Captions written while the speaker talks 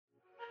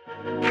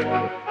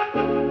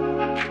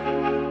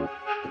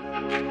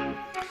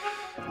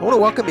I want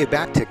to welcome you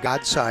back to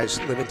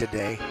God-Sized Living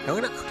Today. I'm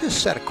going to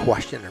just set a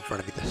question in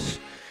front of you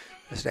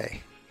this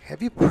day.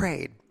 Have you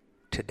prayed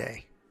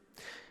today?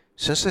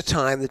 Since the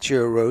time that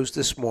you arose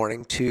this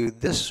morning to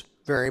this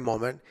very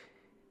moment,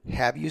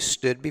 have you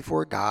stood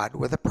before God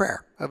with a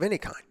prayer of any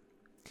kind?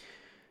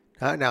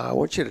 Now, I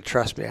want you to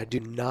trust me. I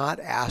do not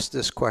ask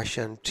this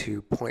question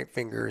to point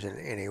fingers in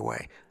any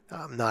way.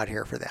 I'm not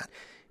here for that.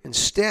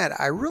 Instead,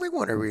 I really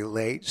want to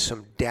relate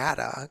some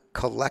data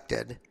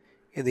collected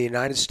in the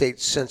United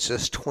States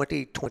Census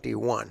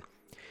 2021.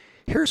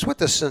 Here's what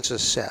the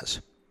census says.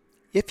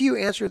 If you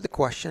answered the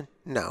question,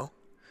 no,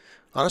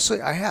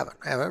 honestly, I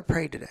haven't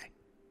prayed today,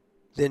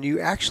 then you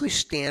actually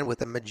stand with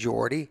the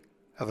majority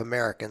of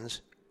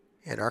Americans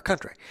in our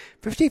country.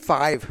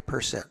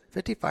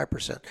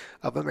 55%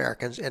 of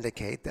Americans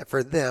indicate that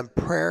for them,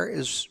 prayer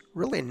is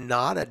really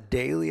not a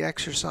daily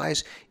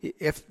exercise.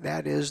 If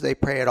that is, they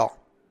pray at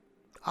all.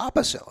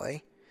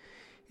 Oppositely,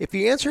 if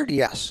you answered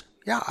yes,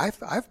 yeah,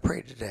 I've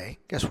prayed today,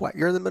 guess what?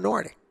 You're in the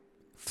minority.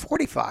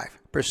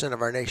 45%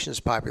 of our nation's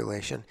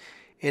population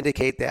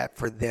indicate that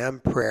for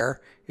them,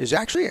 prayer is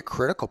actually a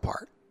critical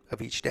part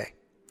of each day.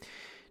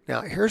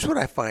 Now, here's what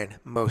I find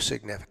most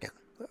significant.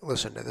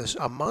 Listen to this.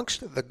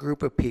 Amongst the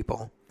group of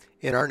people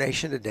in our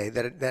nation today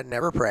that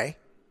never pray,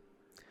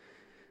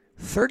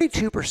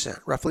 32%,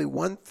 roughly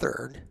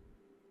 1/3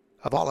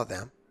 of all of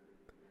them,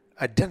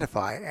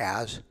 identify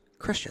as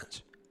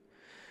Christians.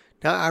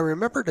 Now, I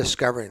remember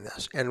discovering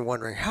this and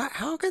wondering,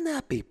 how can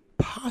that be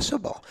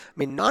possible? I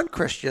mean,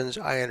 non-Christians,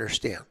 I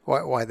understand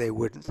why they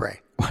wouldn't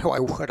pray. Why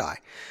would I?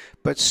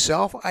 But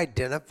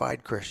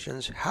self-identified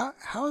Christians,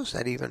 how is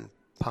that even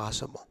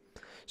possible?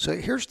 So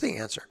here's the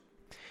answer.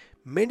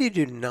 Many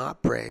do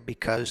not pray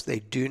because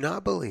they do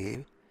not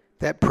believe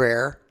that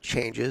prayer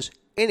changes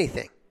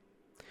anything.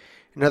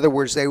 In other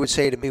words, they would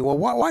say to me, well,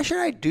 why should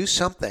I do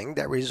something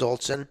that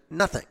results in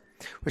nothing?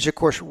 Which, of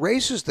course,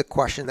 raises the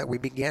question that we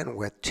began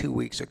with 2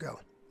 weeks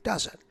ago.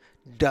 Does it?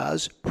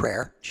 Does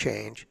prayer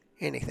change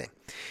anything?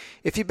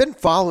 If you've been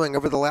following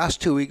over the last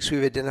 2 weeks,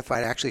 we've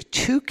identified actually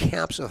two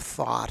camps of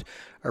thought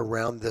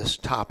around this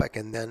topic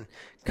and then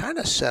kind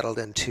of settled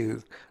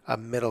into a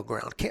middle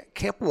ground.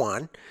 Camp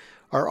one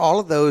are all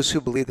of those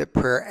who believe that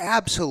prayer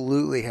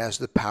absolutely has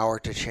the power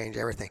to change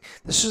everything.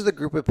 This is the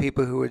group of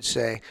people who would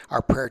say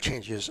our prayer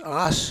changes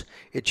us,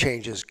 it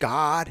changes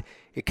God,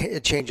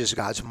 it changes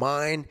God's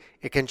mind,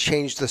 it can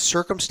change the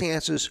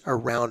circumstances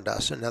around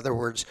us. In other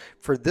words,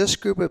 for this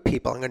group of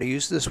people, I'm going to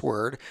use this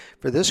word,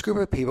 for this group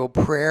of people,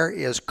 prayer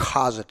is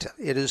causative.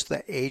 It is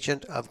the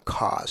agent of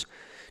cause.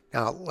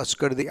 Now, let's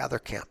go to the other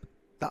camp,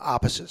 the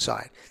opposite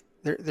side.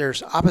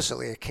 There's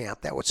oppositely a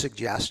camp that would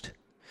suggest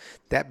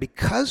that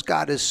because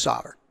God is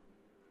sovereign,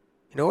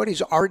 you know what?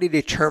 He's already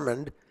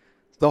determined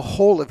the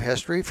whole of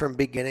history from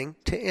beginning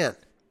to end.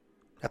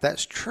 If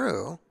that's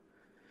true,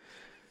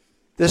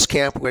 this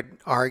camp would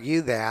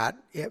argue that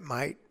it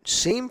might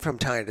seem from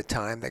time to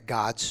time that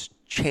God's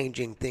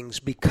changing things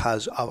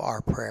because of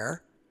our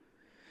prayer,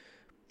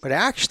 but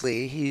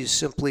actually he's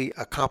simply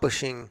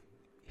accomplishing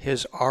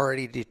his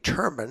already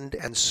determined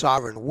and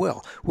sovereign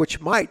will, which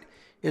might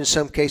in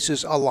some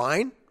cases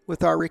align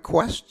with our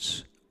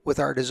requests, with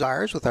our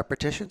desires, with our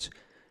petitions.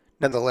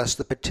 Nonetheless,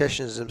 the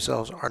petitions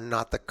themselves are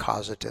not the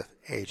causative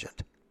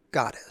agent.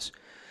 God is.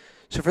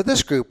 So for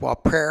this group, while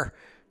prayer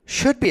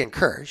should be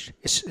encouraged,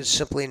 it's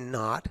simply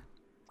not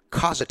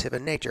causative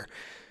in nature.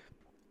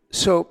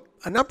 So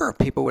a number of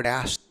people would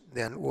ask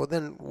then, well,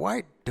 then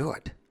why do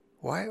it?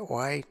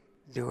 Why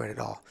do it at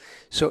all?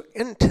 So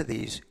into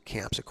these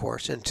camps, of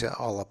course, into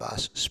all of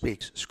us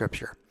speaks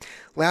Scripture.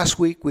 Last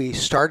week, we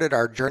started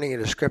our journey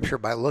into Scripture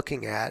by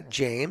looking at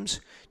James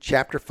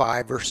chapter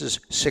 5, verses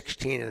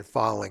 16 and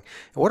following.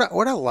 And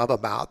what I love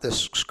about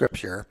this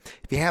Scripture,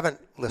 if you haven't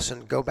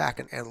listened, go back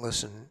and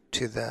listen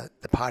to the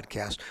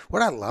podcast.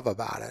 What I love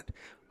about it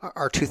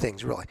are two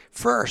things, really.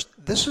 First,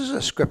 this is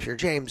a Scripture,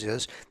 James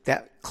is,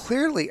 that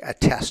clearly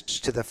attests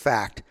to the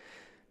fact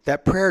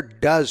that prayer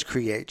does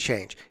create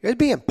change. It would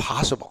be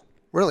impossible,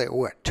 really it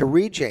would, to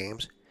read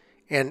James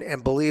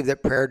and believe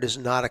that prayer does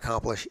not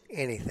accomplish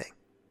anything.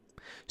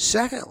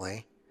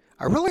 Secondly,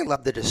 I really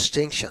love the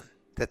distinction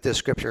that this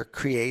Scripture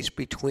creates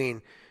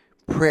between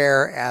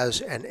prayer as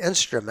an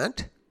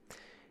instrument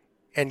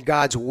and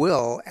God's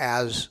will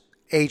as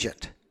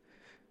agent,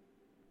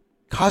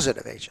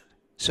 causative agent.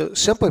 So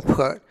simply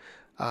put,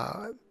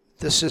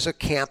 this is a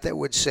camp that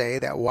would say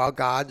that while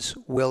God's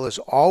will is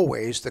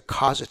always the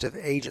causative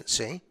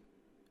agency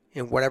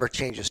in whatever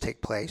changes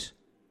take place,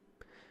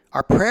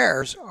 our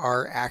prayers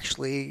are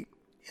actually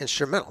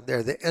instrumental.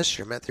 They're the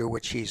instrument through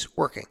which he's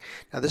working.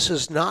 Now, this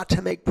is not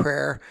to make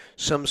prayer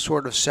some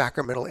sort of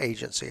sacramental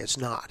agency. It's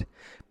not.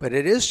 But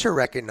it is to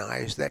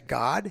recognize that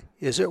God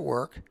is at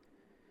work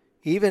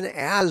even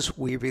as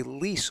we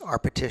release our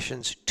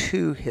petitions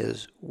to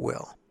his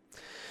will.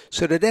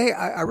 So today,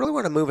 I really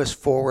want to move us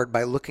forward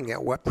by looking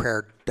at what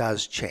prayer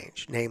does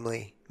change,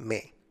 namely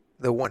me,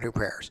 the one who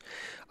prays.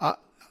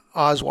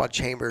 Oswald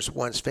Chambers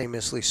once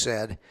famously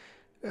said,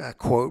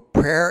 quote,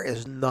 "Prayer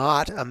is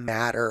not a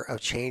matter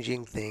of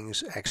changing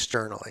things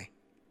externally."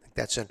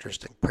 that's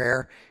interesting.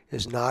 Prayer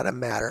is not a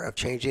matter of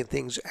changing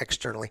things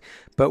externally,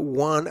 but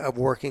one of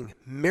working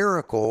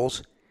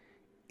miracles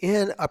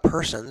in a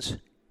person's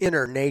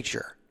inner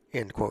nature,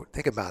 end quote.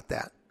 Think about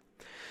that.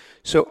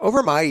 So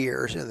over my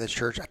years in the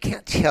church, I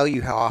can't tell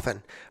you how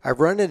often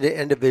I've run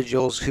into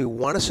individuals who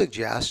want to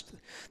suggest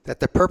that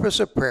the purpose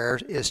of prayer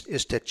is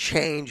to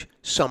change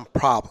some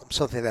problem,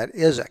 something that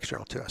is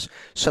external to us,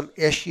 some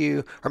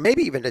issue, or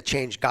maybe even to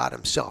change God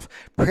himself.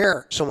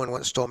 Prayer, someone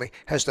once told me,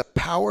 has the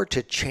power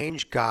to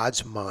change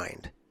God's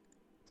mind,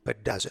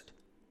 but does it?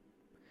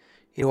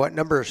 You know what?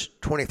 Numbers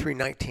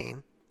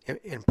 23:19,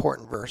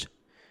 important verse,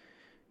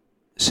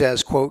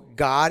 says, quote,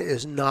 God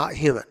is not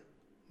human,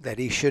 that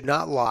he should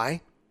not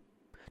lie,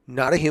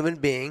 not a human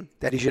being,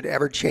 that he should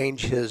ever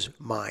change his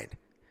mind.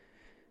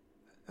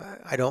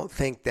 I don't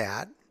think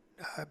that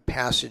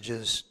passage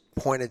is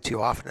pointed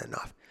to often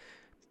enough,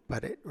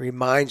 but it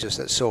reminds us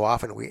that so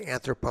often we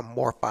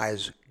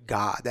anthropomorphize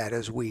God. That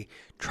is, we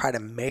try to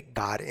make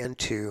God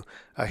into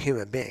a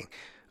human being.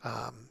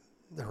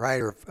 The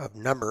writer of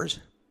Numbers,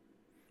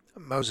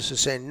 Moses,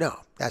 is saying, no,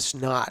 that's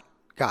not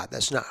God.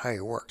 That's not how he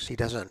works. He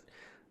doesn't,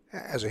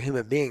 as a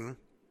human being,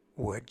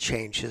 would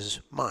change his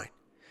mind.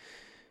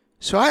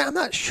 So I'm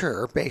not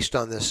sure, based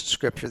on this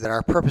scripture, that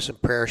our purpose in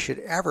prayer should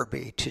ever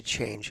be to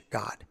change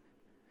God.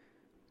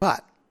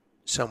 But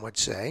some would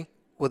say,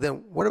 well,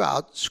 then what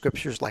about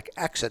scriptures like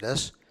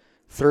Exodus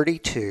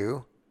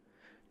 32,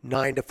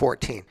 9 to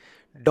 14?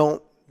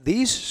 Don't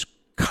these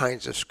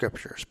kinds of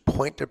scriptures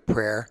point to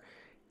prayer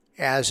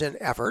as an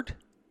effort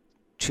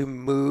to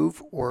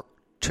move or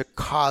to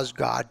cause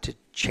God to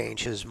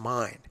change his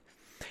mind?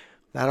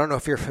 Now, I don't know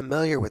if you're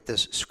familiar with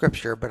this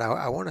scripture, but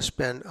I want to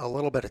spend a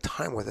little bit of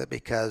time with it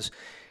because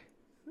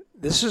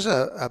this is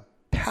a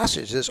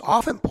passage that's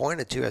often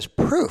pointed to as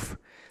proof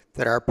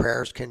that our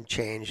prayers can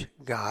change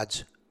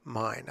God's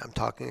mind. I'm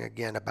talking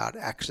again about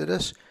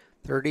Exodus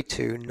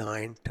 32,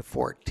 9 to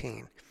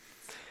 14.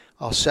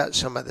 I'll set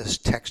some of this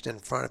text in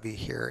front of you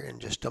here in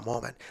just a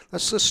moment.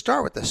 Let's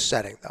start with the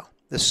setting, though.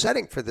 The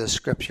setting for this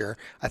scripture,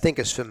 I think,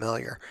 is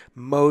familiar.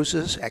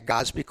 Moses, at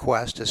God's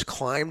bequest, has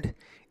climbed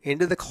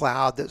into the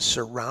cloud that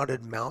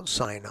surrounded Mount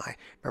Sinai.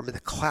 Remember, the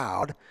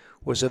cloud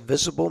was a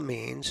visible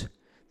means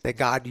that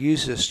God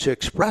uses to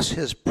express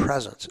his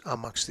presence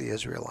amongst the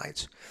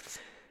Israelites.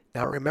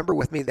 Now, remember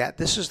with me that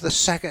this is the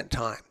second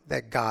time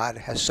that God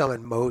has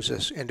summoned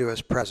Moses into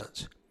his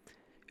presence.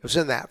 It was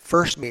in that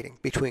first meeting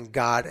between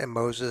God and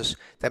Moses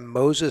that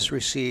Moses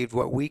received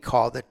what we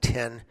call the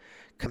 10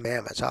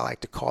 Commandments. I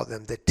like to call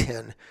them the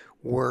 10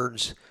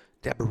 words,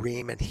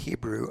 Devarim in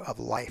Hebrew, of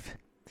life.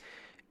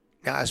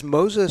 Now, as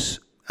Moses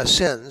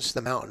ascends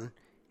the mountain,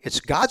 it's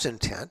God's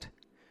intent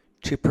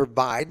to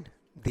provide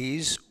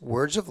these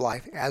words of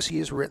life as he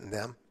has written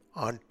them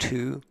on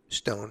 2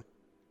 stone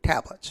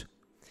tablets.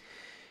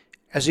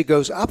 As he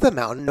goes up the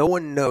mountain, no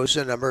one knows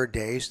the number of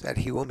days that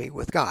he will meet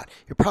with God.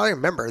 You probably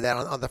remember that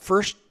on the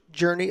first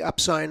journey up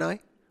Sinai,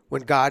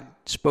 when God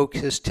spoke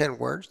his 10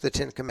 words, the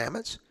 10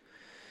 Commandments,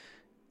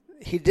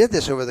 he did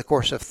this over the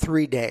course of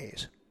 3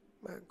 days.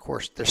 Of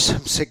course, there's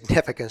some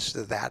significance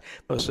to that.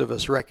 Most of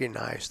us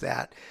recognize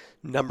that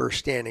number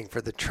standing for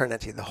the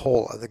Trinity, the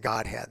whole of the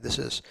Godhead. This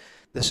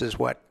is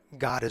what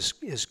God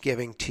is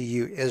giving to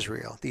you,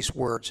 Israel, these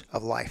words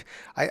of life.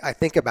 I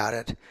think about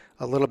it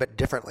a little bit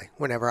differently.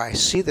 Whenever I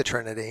see the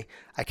Trinity,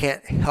 I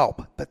can't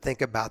help but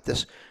think about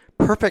this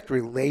perfect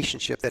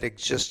relationship that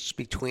exists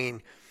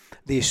between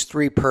these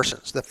 3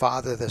 persons, the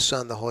Father, the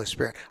Son, the Holy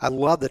Spirit. I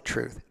love the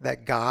truth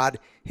that God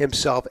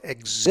himself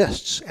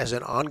exists as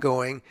an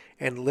ongoing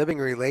and living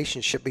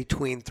relationship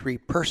between 3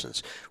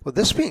 persons. Well,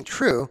 this being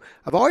true,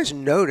 I've always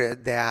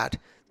noted that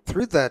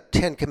through the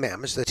 10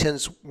 Commandments, the 10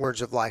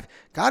 words of life,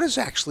 God is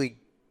actually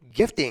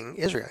gifting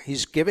Israel.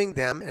 He's giving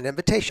them an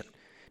invitation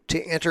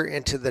to enter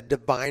into the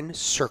divine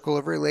circle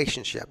of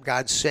relationship.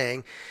 God's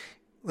saying,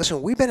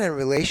 listen, we've been in a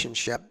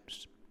relationship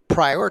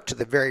prior to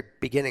the very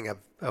beginning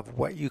of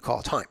what you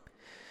call time.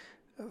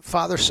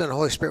 Father, Son,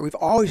 Holy Spirit, we've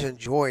always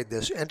enjoyed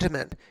this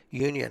intimate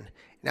union.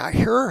 Now,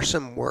 here are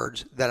some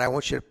words that I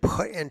want you to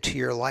put into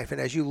your life. And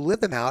as you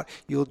live them out,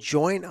 you'll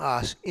join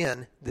us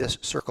in this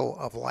circle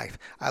of life.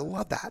 I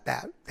love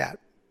that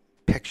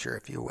picture,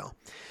 if you will.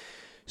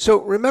 So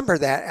remember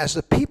that as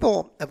the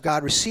people of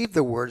God received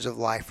the words of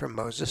life from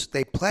Moses,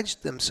 they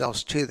pledged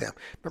themselves to them.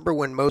 Remember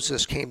when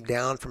Moses came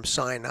down from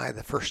Sinai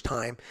the first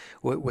time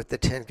with the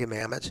 10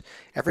 Commandments?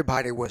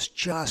 Everybody was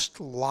just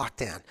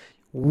locked in.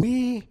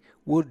 We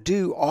will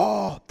do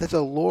all that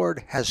the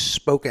Lord has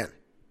spoken.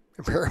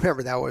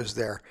 Remember, that was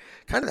their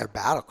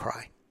battle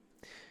cry.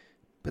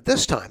 But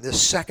this time,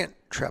 this second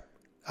trip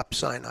up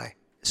Sinai,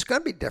 it's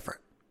going to be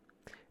different.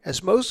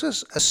 As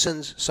Moses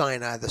ascends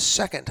Sinai the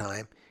second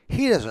time,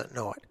 he doesn't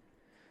know it,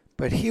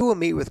 but he will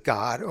meet with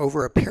God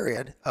over a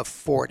period of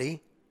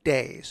 40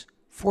 days.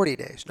 40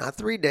 days, not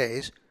 3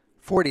 days,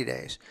 40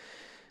 days.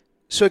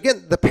 So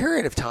again, the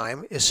period of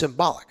time is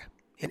symbolic.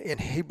 In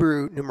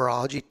Hebrew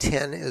numerology,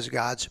 10 is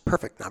God's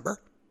perfect number.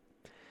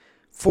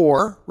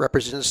 4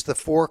 represents the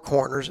 4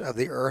 corners of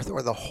the earth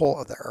or the whole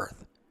of the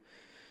earth.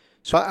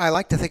 So I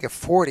like to think of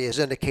 40 as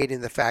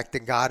indicating the fact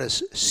that God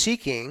is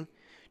seeking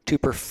to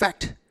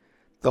perfect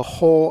the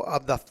whole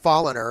of the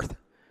fallen earth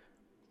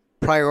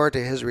prior to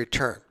his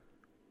return.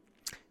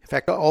 In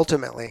fact,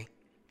 ultimately,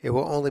 it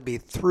will only be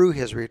through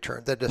his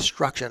return, the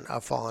destruction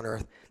of fallen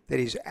earth, that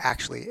he's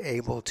actually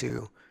able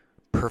to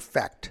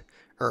perfect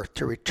earth,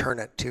 to return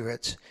it to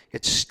its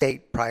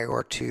state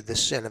prior to the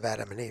sin of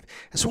Adam and Eve.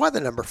 That's why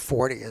the number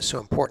 40 is so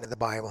important in the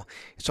Bible.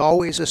 It's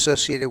always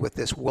associated with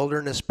this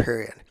wilderness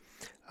period.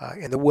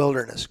 In the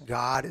wilderness,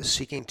 God is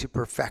seeking to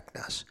perfect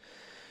us.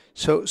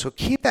 So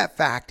keep that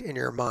fact in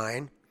your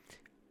mind.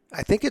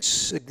 I think it's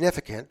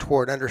significant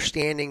toward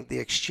understanding the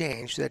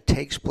exchange that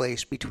takes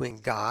place between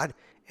God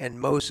and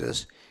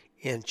Moses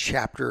in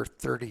chapter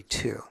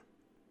 32.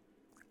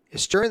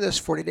 It's during this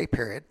 40-day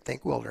period,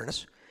 think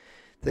wilderness,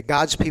 that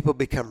God's people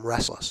become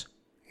restless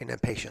and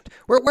impatient.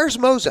 Where's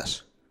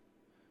Moses?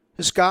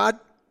 Has God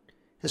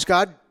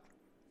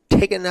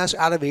taken us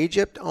out of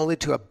Egypt only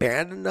to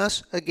abandon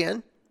us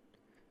again?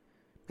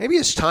 Maybe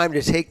it's time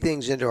to take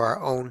things into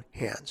our own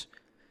hands.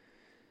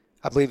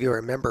 I believe you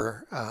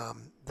remember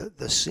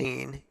the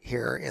scene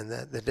here in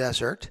the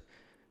desert.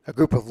 A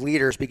group of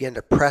leaders begin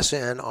to press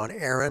in on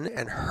Aaron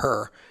and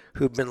Hur,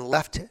 who've been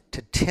left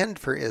to tend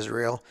for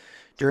Israel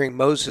during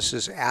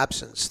Moses'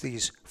 absence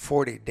these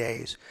 40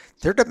 days.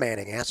 They're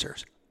demanding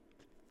answers.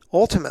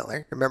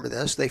 Ultimately, remember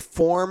this, they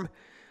form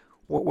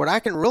what I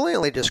can really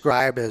only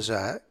describe as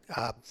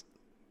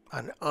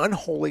an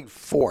unholy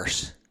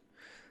force,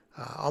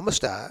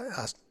 almost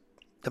a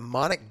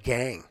demonic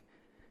gang,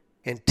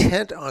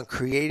 intent on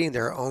creating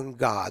their own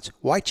gods.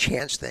 Why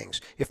chance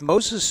things? If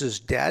Moses is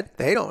dead,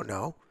 they don't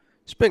know.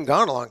 It's been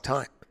gone a long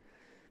time.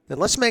 Then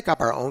let's make up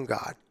our own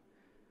God,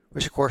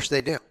 which of course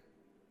they do.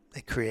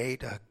 They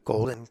create a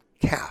golden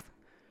calf,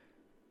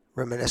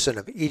 reminiscent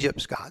of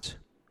Egypt's gods.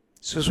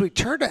 So as we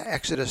turn to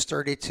Exodus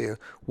 32,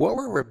 what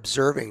we're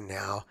observing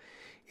now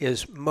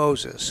is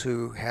Moses,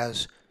 who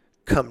has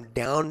come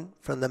down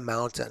from the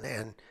mountain,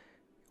 and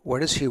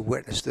what does he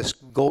witness? This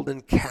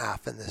golden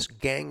calf and this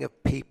gang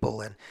of people,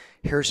 and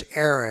here's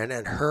Aaron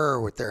and Hur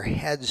with their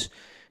heads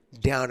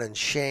down in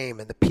shame,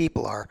 and the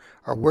people are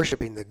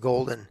worshiping the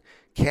golden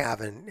calf,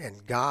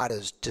 and God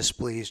is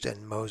displeased,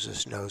 and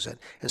Moses knows it.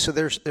 And so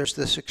there's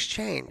this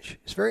exchange.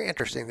 It's very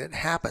interesting that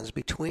happens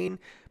between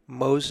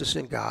Moses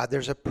and God.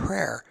 There's a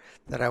prayer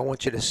that I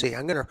want you to see.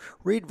 I'm going to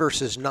read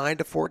verses 9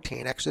 to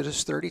 14,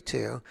 Exodus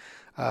 32.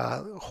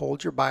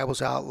 Hold your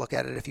Bibles out, look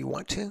at it if you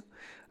want to.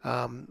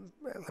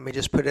 Let me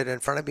just put it in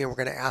front of you, and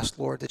we're going to ask,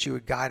 Lord, that you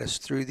would guide us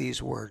through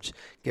these words.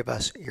 Give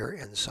us your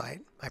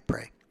insight, I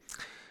pray.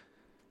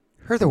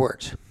 Hear the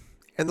words.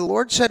 And the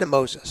Lord said to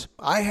Moses,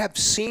 I have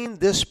seen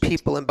this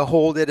people, and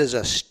behold, it is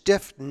a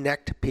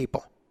stiff-necked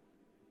people.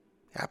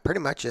 Yeah, pretty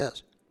much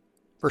is.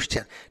 Verse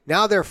 10,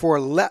 now therefore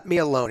let me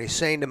alone. He's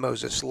saying to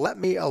Moses, let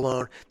me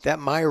alone, that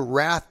my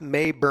wrath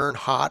may burn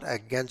hot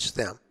against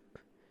them,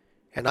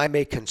 and I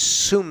may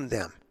consume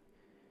them,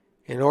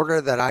 in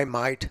order that I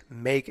might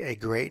make a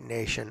great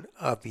nation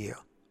of you.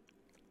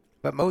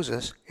 But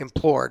Moses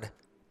implored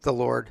the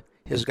Lord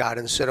his God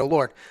and said, O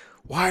Lord,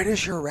 why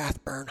does your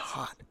wrath burn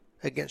hot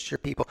against your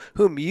people,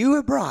 whom you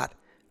have brought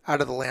out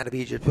of the land of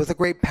Egypt with a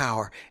great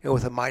power and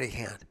with a mighty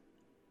hand?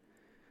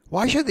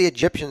 Why should the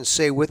Egyptians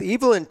say, with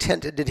evil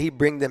intent did he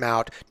bring them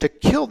out, to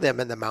kill them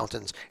in the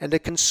mountains and to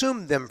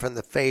consume them from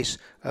the face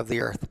of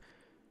the earth?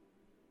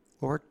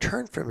 Lord,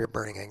 turn from your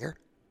burning anger.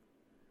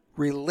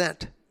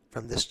 Relent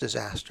from this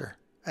disaster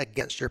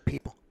against your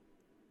people.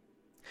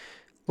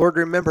 Lord,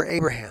 remember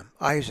Abraham,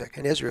 Isaac,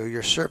 and Israel,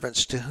 your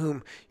servants, to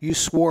whom you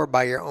swore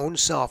by your own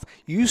self.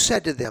 You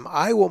said to them,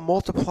 I will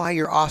multiply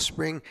your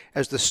offspring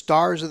as the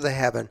stars of the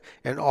heaven,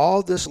 and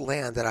all this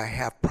land that I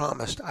have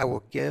promised I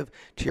will give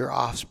to your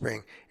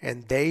offspring,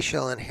 and they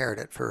shall inherit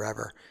it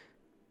forever.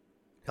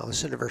 Now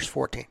listen to verse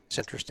 14. It's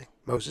interesting.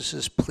 Moses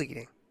is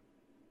pleading.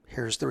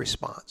 Here's the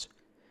response.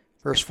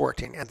 Verse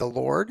 14, and the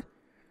Lord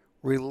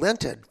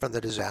relented from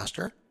the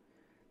disaster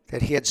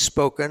that he had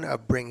spoken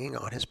of bringing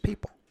on his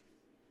people.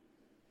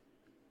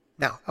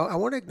 Now, I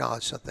want to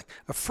acknowledge something.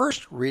 A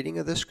first reading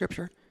of this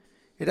scripture,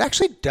 it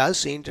actually does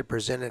seem to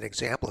present an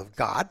example of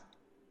God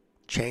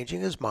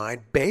changing his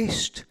mind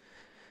based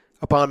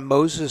upon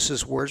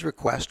Moses' words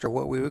request, or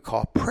what we would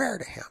call prayer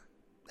to him.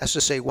 That's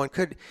to say, one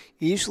could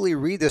easily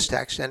read this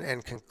text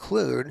and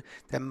conclude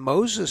that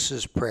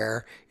Moses'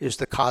 prayer is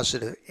the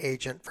causative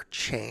agent for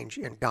change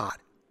in God.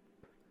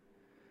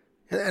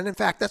 And in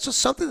fact, that's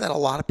something that a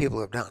lot of people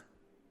have done.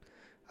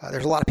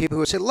 There's a lot of people who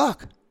would say,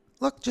 look,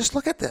 just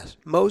look at this.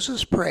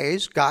 Moses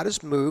prays, God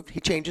is moved,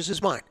 he changes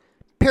his mind,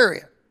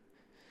 period.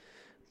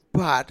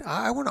 But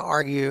I want to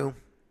argue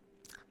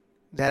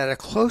that at a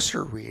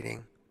closer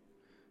reading,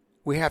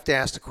 we have to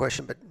ask the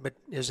question, but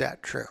is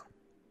that true?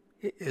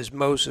 Is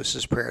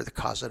Moses' prayer the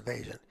causative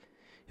agent?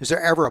 Is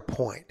there ever a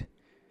point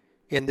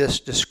in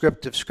this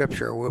descriptive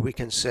scripture where we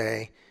can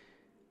say,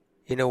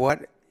 you know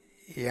what?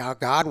 Yeah,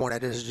 God wanted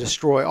to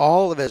destroy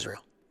all of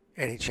Israel,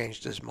 and he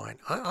changed his mind.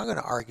 I'm going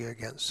to argue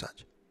against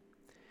such.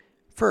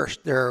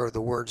 First, there are the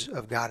words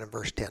of God in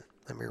verse 10.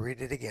 Let me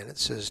read it again. It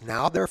says,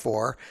 "Now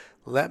therefore,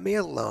 let me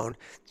alone,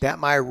 that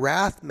my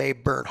wrath may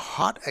burn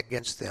hot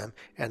against them,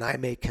 and I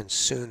may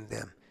consume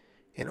them,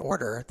 in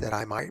order that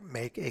I might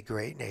make a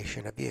great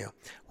nation of you."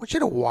 I want you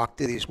to walk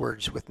through these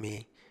words with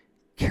me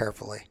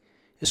carefully.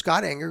 Is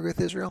God angry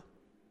with Israel?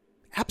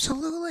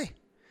 Absolutely.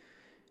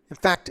 In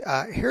fact,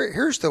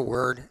 here's the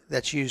word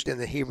that's used in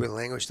the Hebrew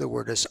language. The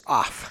word is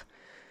 "af."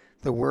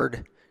 The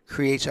word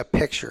creates a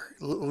picture.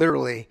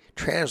 Literally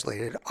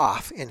translated,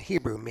 "af" in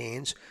Hebrew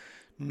means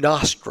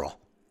nostril,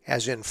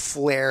 as in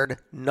flared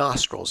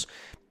nostrils.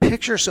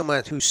 Picture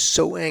someone who's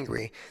so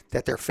angry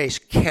that their face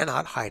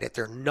cannot hide it.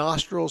 Their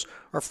nostrils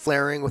are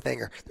flaring with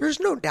anger. There's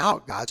no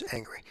doubt God's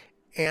angry.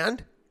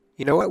 And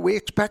you know what? We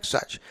expect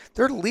such.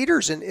 There are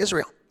leaders in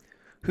Israel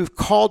who've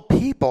called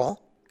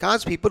people,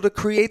 God's people, to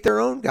create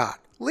their own God.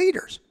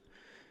 Leaders.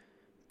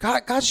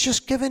 God's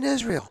just given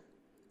Israel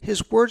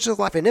his words of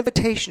life, an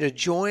invitation to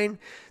join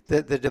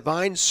the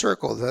divine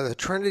circle, the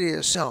Trinity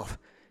itself.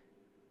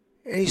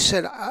 And he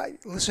said,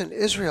 listen,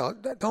 Israel,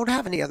 don't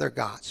have any other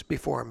gods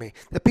before me.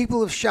 The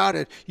people have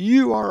shouted,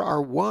 "You are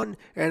our one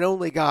and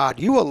only God.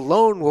 You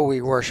alone will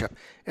we worship."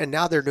 And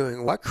now they're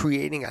doing what?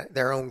 Creating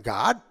their own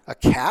God? A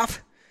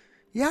calf?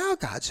 Yeah,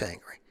 God's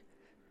angry.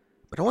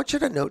 But I want you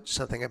to note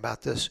something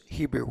about this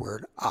Hebrew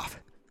word, "af."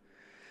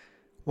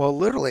 Well,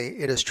 literally,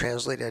 it is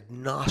translated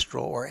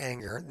nostril or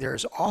anger.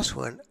 There's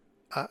also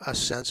a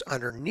sense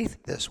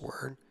underneath this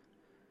word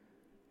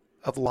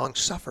of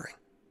long-suffering.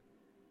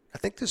 I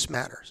think this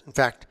matters. In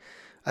fact,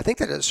 I think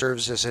that it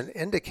serves as an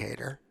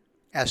indicator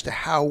as to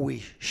how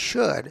we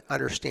should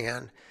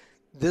understand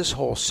this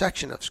whole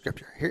section of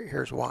Scripture.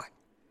 Here's why.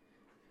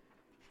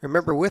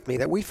 Remember with me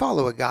that we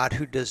follow a God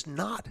who does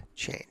not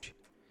change.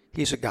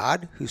 He's a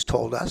God who's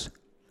told us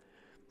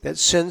that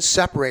sin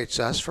separates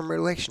us from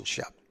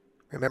relationship.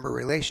 Remember,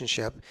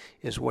 relationship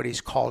is what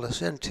he's called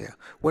us into.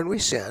 When we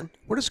sin,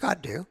 what does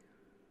God do?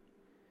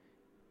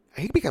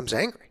 He becomes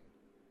angry.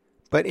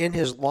 But in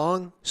his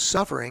long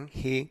suffering,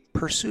 he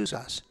pursues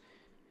us.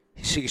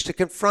 He seeks to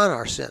confront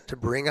our sin, to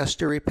bring us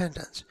to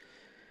repentance.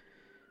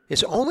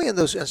 It's only in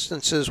those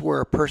instances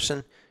where a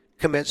person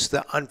commits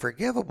the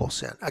unforgivable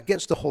sin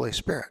against the Holy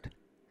Spirit,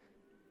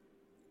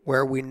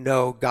 where we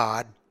know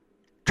God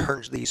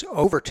turns these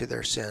over to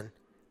their sin,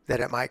 that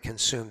it might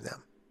consume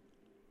them.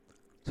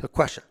 So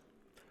question,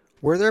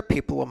 were there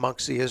people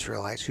amongst the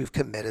Israelites who've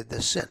committed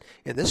this sin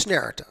in this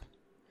narrative?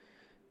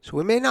 So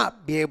we may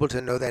not be able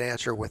to know that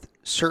answer with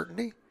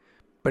certainty,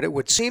 but it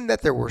would seem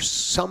that there were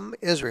some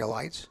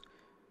Israelites,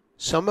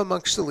 some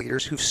amongst the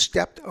leaders, who've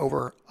stepped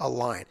over a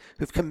line,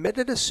 who've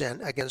committed a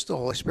sin against the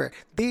Holy Spirit.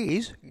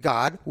 These,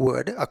 God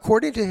would,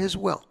 according to his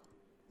will,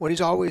 what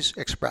he's always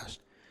expressed,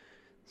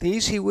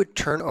 these he would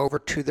turn over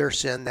to their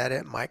sin that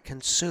it might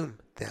consume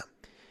them.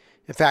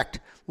 In fact,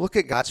 look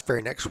at God's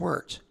very next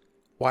words.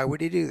 Why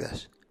would he do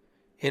this?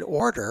 In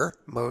order,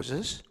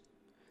 Moses,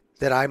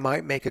 that I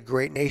might make a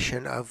great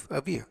nation of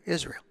you,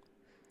 Israel.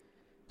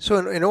 So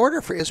in order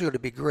for Israel to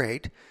be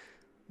great,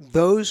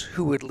 those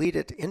who would lead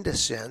it into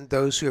sin,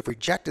 those who have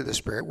rejected the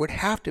Spirit, would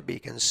have to be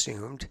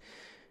consumed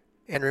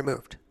and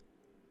removed.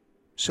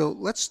 So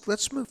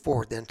let's move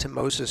forward then to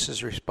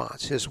Moses'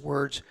 response, his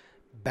words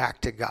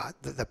back to God,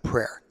 the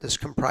prayer. This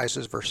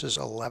comprises verses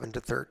 11 to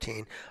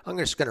 13. I'm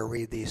just going to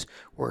read these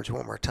words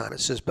one more time.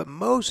 It says, "But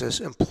Moses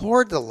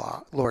implored the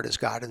Lord his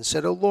God and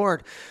said, 'O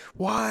Lord,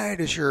 why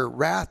does your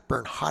wrath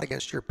burn hot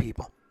against your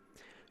people,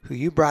 who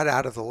you brought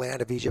out of the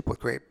land of Egypt with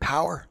great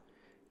power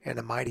and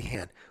a mighty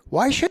hand?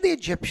 Why should the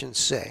Egyptians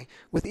say,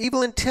 with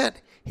evil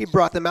intent, he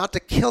brought them out to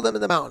kill them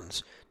in the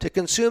mountains, to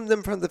consume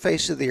them from the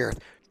face of the earth?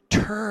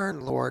 Turn,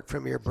 Lord,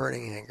 from your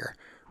burning anger.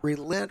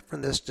 Relent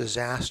from this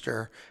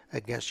disaster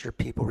against your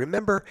people.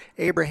 Remember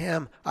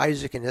Abraham,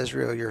 Isaac, and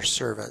Israel, your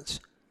servants.'"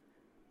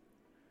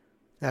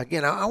 Now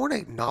again, I want to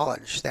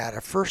acknowledge that a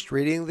first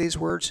reading of these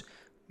words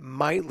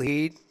might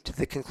lead to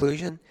the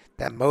conclusion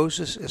that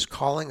Moses is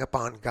calling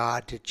upon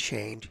God to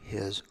change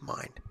his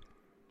mind.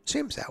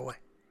 Seems that way.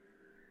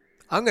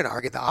 I'm going to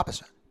argue the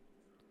opposite.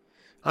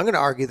 I'm going to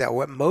argue that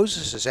what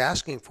Moses is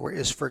asking for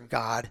is for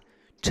God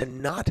to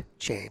not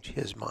change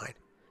his mind,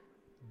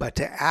 but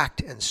to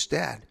act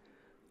instead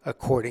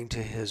according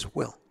to his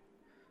will.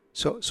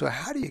 So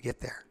how do you get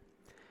there?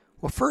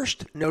 Well,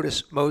 first,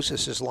 notice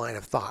Moses' line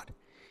of thought.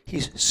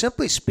 He's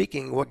simply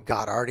speaking what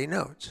God already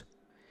knows.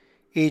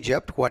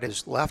 Egypt, what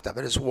is left of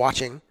it, is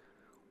watching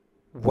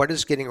what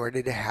is getting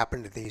ready to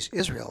happen to these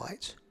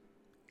Israelites.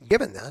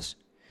 Given this,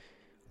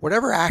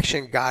 whatever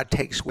action God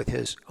takes with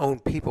his own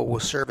people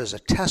will serve as a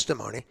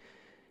testimony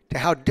to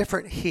how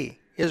different he,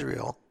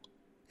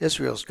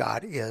 Israel's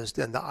God, is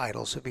than the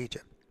idols of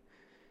Egypt.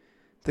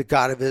 The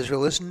God of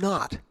Israel is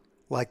not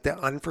like the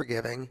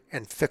unforgiving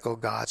and fickle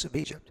gods of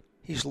Egypt.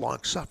 He's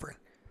long-suffering,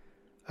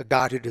 a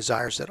God who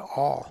desires that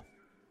all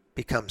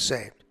become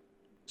saved.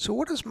 So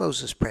what is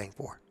Moses praying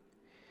for?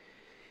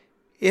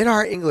 In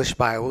our English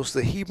Bibles,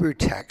 the Hebrew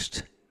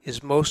text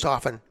is most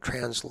often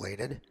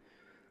translated,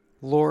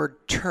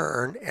 "Lord,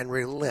 turn and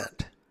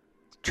relent.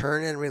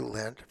 Turn and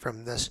relent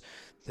from this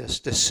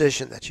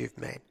decision that you've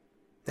made."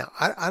 Now,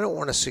 I don't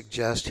want to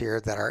suggest here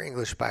that our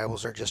English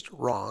Bibles are just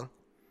wrong,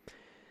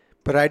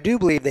 but I do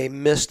believe they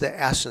miss the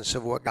essence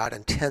of what God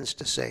intends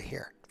to say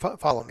here.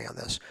 Follow me on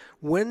this.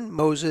 When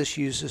Moses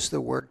uses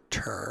the word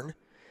turn,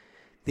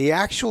 the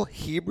actual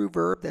Hebrew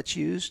verb that's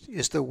used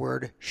is the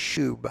word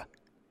shub.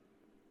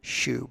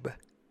 Shub.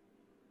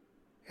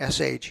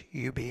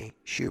 S-H-U-B,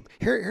 shub.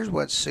 Here's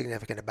what's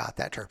significant about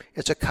that term.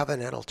 It's a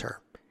covenantal term.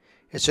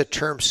 It's a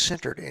term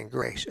centered in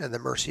grace and the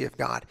mercy of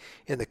God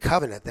in the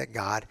covenant that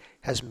God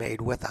has made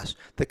with us.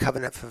 The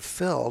covenant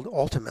fulfilled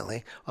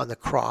ultimately on the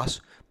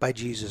cross by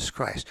Jesus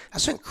Christ.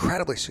 That's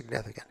incredibly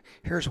significant.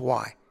 Here's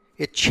why.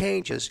 It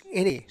changes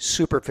any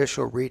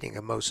superficial reading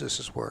of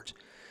Moses' words.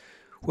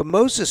 What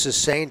Moses is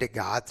saying to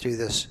God through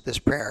this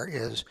prayer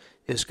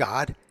is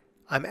God,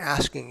 I'm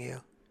asking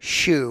you,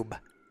 shub,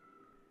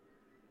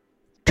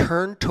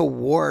 turn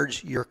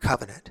towards your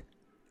covenant.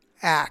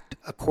 Act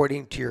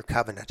according to your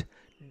covenant.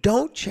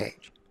 Don't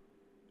change.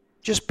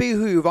 Just be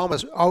who you've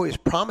always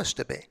promised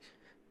to be.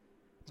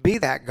 Be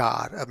that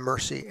God of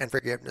mercy and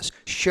forgiveness.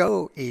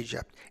 Show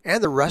Egypt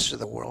and the rest of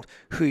the world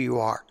who you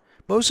are.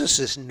 Moses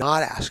is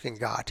not asking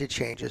God to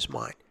change his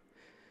mind.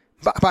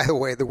 By the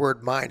way, the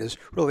word mind is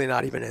really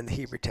not even in the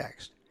Hebrew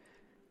text.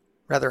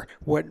 Rather,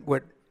 what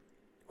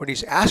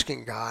he's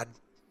asking God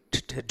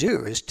to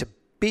do is to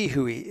be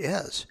who he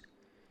is,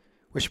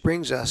 which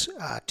brings us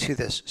to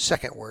this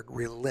second word,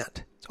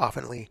 relent. It's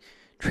often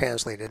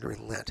translated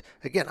relent.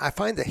 Again, I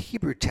find the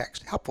Hebrew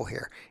text helpful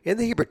here. In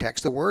the Hebrew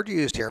text, the word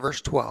used here, verse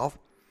 12,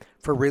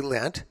 for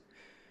relent,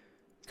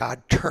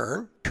 God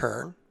turn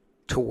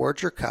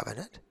towards your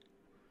covenant,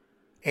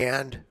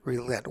 and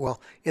relent. Well,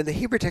 in the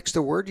Hebrew text,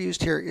 the word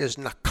used here is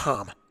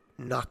nakam,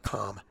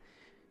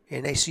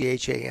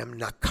 N-A-C-H-A-M,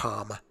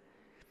 nakam.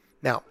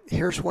 Now,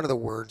 here's one of the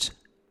word's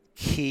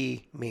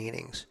key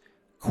meanings.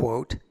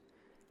 Quote,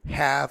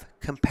 have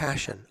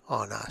compassion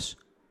on us.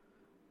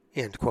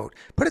 End quote.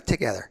 Put it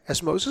together.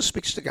 As Moses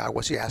speaks to God,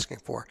 what's he asking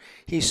for?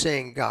 He's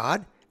saying,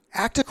 God,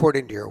 act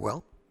according to your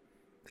will.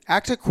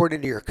 Act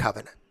according to your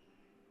covenant.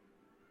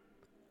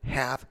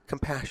 Have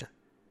compassion.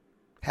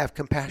 Have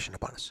compassion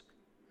upon us.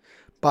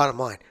 Bottom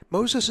line,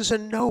 Moses is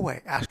in no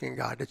way asking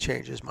God to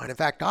change his mind. In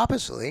fact,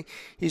 oppositely,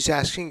 he's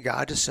asking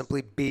God to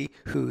simply be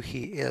who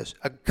he is,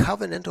 a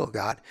covenantal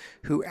God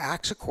who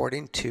acts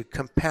according to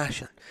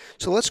compassion.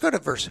 So let's go to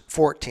verse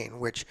 14,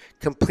 which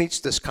completes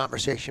this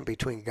conversation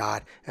between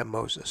God and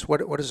Moses.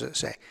 What does it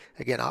say?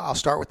 Again, I'll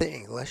start with the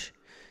English.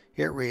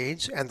 It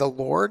reads, and the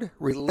Lord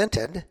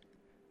relented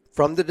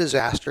from the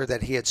disaster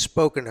that he had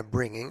spoken of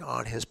bringing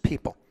on his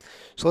people.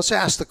 So let's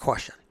ask the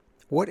question.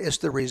 What is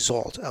the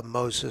result of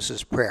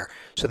Moses' prayer?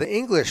 So the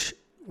English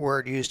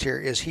word used here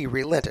is he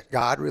relented.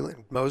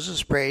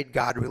 Moses prayed,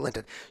 God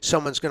relented.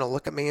 Someone's going to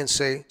look at me and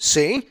say,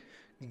 see,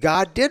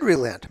 God did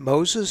relent.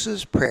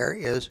 Moses' prayer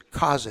is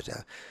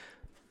causative.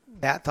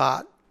 That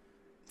thought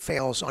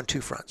fails on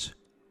two fronts.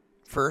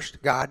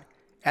 First, God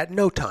at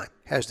no time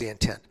has the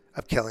intent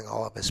of killing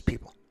all of his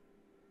people.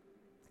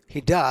 He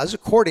does,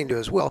 according to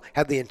his will,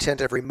 have the intent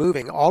of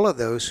removing all of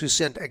those who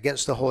sinned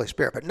against the Holy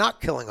Spirit, but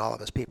not killing all of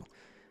his people.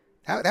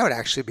 That would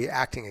actually be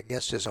acting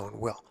against his own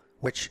will,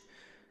 which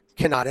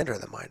cannot enter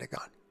the mind of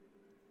God.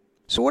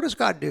 So what does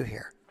God do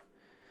here?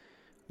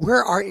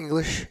 Where our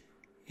English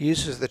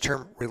uses the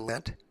term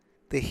relent,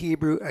 the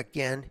Hebrew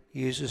again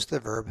uses the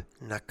verb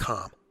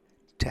nakam,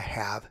 to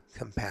have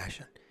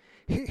compassion.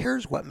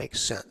 Here's what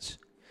makes sense.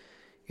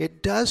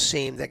 It does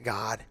seem that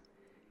God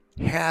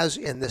has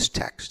in this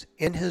text,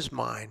 in his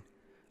mind,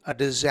 a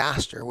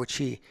disaster which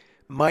he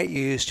might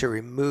use to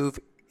remove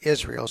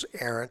Israel's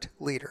errant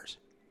leaders.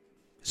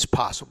 It's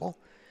possible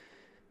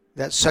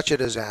that such a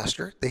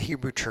disaster, the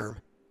Hebrew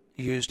term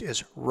used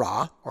is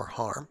ra, or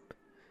harm.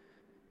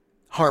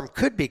 Harm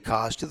could be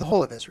caused to the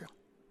whole of Israel.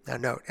 Now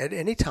note, at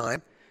any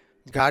time,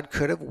 God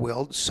could have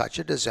willed such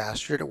a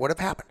disaster that would have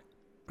happened,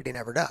 but he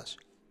never does.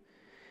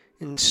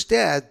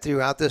 Instead,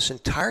 throughout this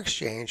entire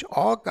exchange,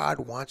 all God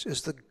wants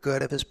is the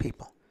good of his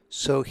people.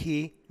 So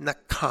he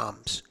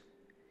nakams.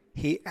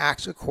 He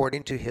acts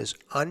according to his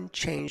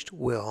unchanged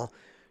will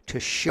to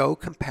show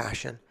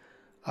compassion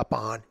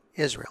upon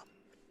Israel.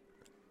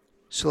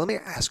 So let me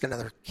ask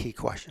another key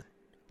question.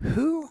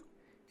 Who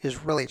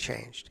is really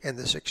changed in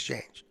this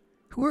exchange?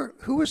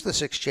 Who is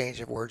this exchange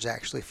of words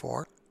actually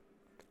for?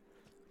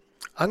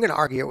 I'm going to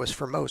argue it was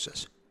for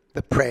Moses,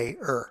 the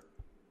prayer.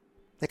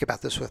 Think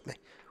about this with me.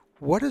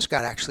 What is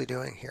God actually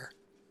doing here?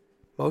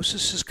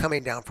 Moses is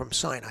coming down from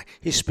Sinai.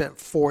 He spent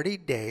 40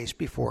 days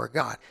before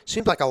God.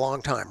 Seems like a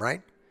long time,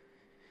 right?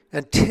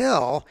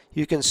 Until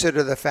you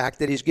consider the fact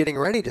that he's getting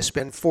ready to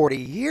spend 40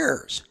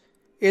 years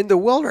in the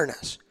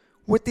wilderness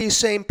with these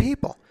same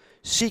people,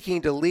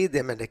 seeking to lead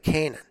them into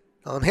Canaan.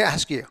 Now, let me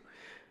ask you,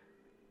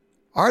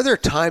 are there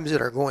times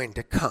that are going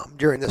to come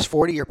during this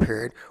 40-year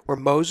period where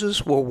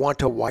Moses will want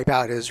to wipe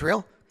out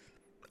Israel?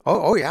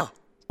 Oh yeah,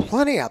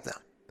 plenty of them.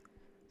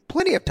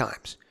 Plenty of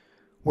times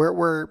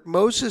where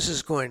Moses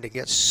is going to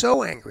get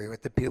so angry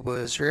with the people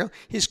of Israel,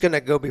 he's going to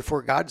go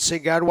before God and say,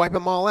 God, wipe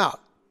them all out.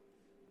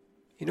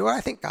 You know what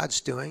I think God's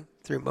doing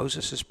through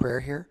Moses' prayer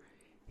here?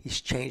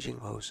 He's changing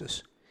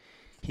Moses.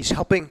 He's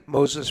helping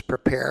Moses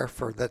prepare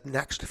for the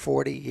next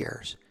 40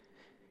 years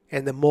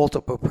and the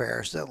multiple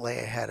prayers that lay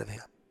ahead of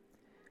him.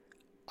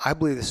 I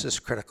believe this is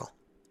critical.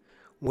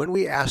 When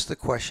we ask the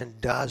question,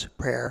 does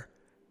prayer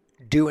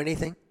do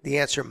anything? The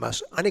answer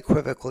must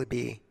unequivocally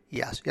be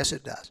yes. Yes,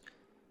 it does.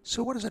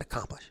 So what does it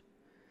accomplish?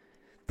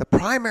 The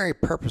primary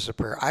purpose of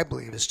prayer, I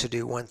believe, is to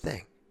do one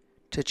thing,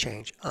 to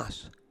change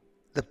us,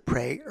 the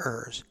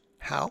prayers.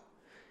 How?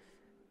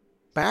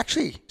 By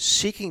actually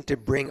seeking to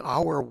bring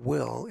our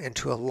will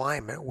into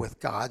alignment with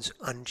God's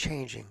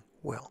unchanging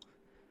will.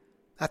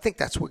 I think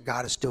that's what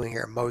God is doing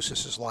here in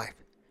Moses' life.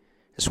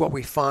 It's what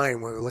we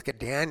find when we look at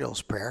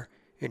Daniel's prayer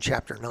in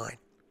chapter 9.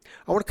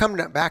 I want to come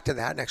back to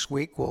that next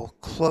week. We'll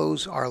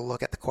close our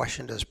look at the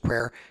question, does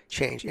prayer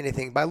change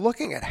anything, by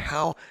looking at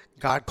how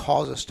God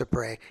calls us to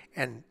pray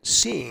and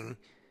seeing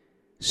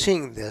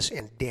this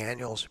in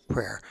Daniel's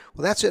prayer.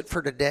 Well, that's it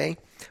for today.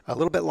 A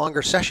little bit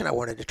longer session. I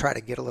wanted to try to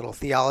get a little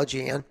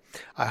theology in.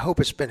 I hope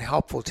it's been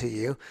helpful to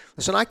you.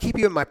 Listen, I keep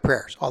you in my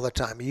prayers all the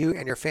time. You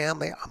and your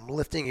family, I'm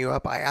lifting you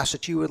up. I ask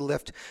that you would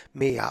lift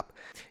me up.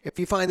 If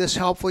you find this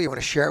helpful, you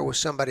want to share it with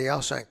somebody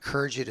else, I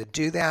encourage you to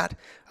do that.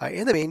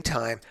 In the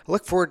meantime, I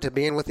look forward to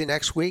being with you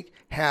next week.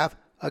 Have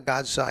a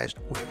God-sized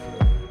week.